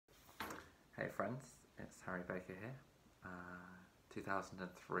Hey friends, it's Harry Baker here.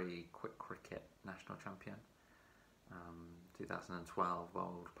 2003 Quick Cricket National Champion, 2012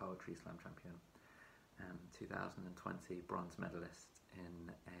 World Poetry Slam Champion, and 2020 Bronze Medalist in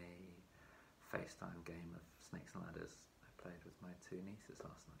a FaceTime game of Snakes and Ladders I played with my two nieces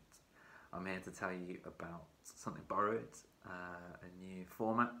last night. I'm here to tell you about Something Borrowed, a new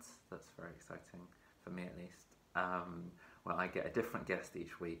format that's very exciting, for me at least, where I get a different guest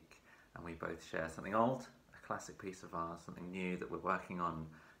each week and we both share something old, a classic piece of ours, something new that we're working on,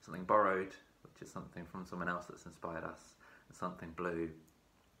 something borrowed, which is something from someone else that's inspired us, and something blue,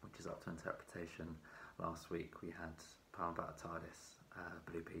 which is up to interpretation. Last week we had Poem About a TARDIS,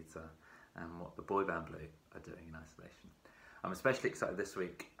 Blue Peter, and what the boy band Blue are doing in isolation. I'm especially excited this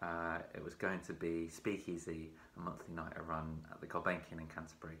week. It was going to be Speakeasy, a monthly night I run at the Gulbenkian in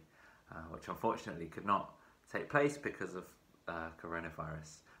Canterbury, which unfortunately could not take place because of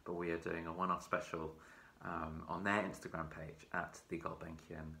coronavirus, but we are doing a one-off special on their Instagram page at the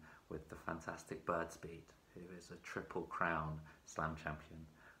Gulbenkian with the fantastic Birdspeed, who is a Triple Crown Slam champion,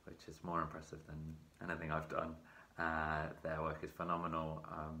 which is more impressive than anything I've done. Their work is phenomenal.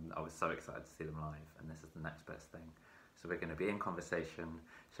 I was so excited to see them live, and this is the next best thing. So we're going to be in conversation,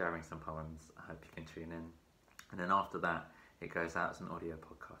 sharing some poems. I hope you can tune in. And then after that, it goes out as an audio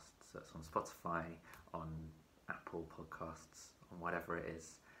podcast. So it's on Spotify, on Apple Podcasts, on whatever it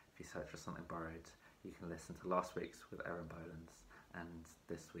is. If you search for Something Borrowed, you can listen to last week's with Erin Bolands and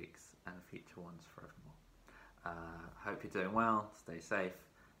this week's and future ones forevermore. Hope you're doing well. Stay safe,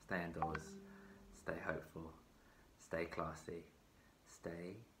 stay indoors, stay hopeful, stay classy,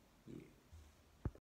 stay you.